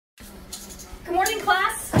Good morning,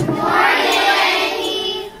 class. Good morning.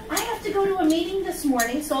 I have to go to a meeting this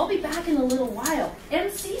morning, so I'll be back in a little while.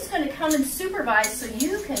 MC's going to come and supervise so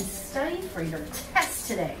you can study for your test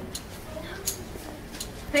today.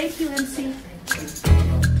 Thank you, MC. Thank you.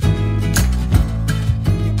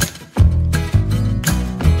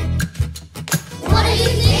 What are you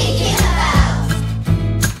thinking about?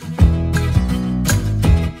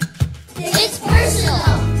 It's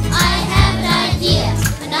personal. I have an idea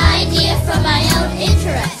from my own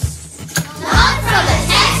interest. Not from a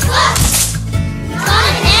textbook. Not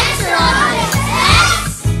an answer on a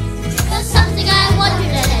test. Just something I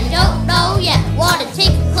wondered and I don't know yet. Want to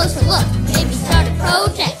take a closer look. Maybe start a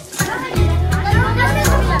project.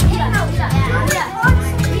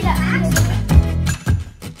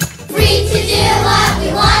 Free to do what we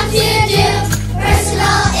want to do.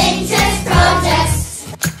 Personal interest projects.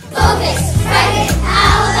 Focus, right?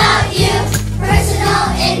 How about you? Personal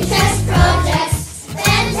interest projects.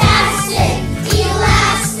 Fantastic,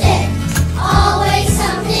 elastic, always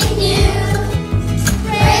something new.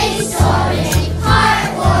 Brainstorming,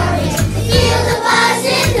 heartwarming, feel the buzz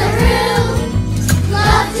in the room.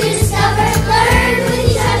 Love to discover, learn with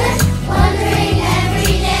each other, wondering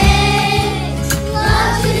every day.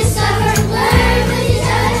 Love to discover, learn with each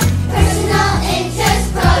other. Personal interest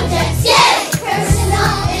projects, yay!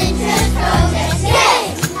 Personal interest projects, yay!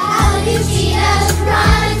 How do cheetahs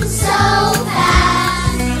run so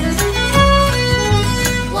fast?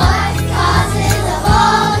 What causes a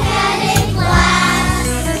volcanic blast?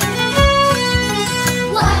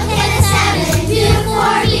 What can a salmon do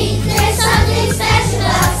for me? There's something special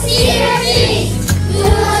about cedar trees. Who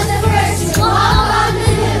was the first to walk on the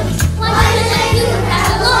moon? Why did they do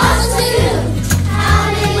have a lost tune? How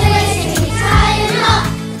many ways can we tie a knot?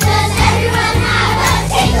 Does everyone have a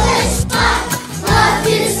ticklish spot? Love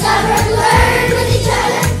to discover, learn with each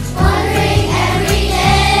other, wondering every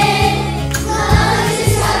day. Love to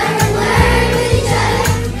discover, learn with each other.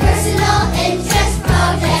 Personal interest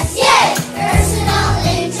projects, yay! Personal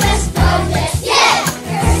interest projects, yay!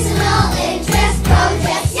 Personal interest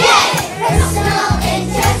projects, yay! Personal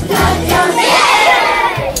interest projects, yay!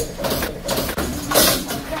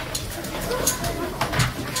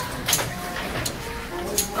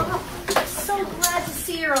 So glad to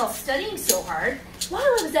see you're all studying so hard. While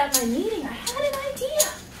I was at my meeting, I had an idea.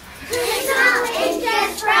 Personal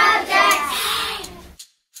interest projects.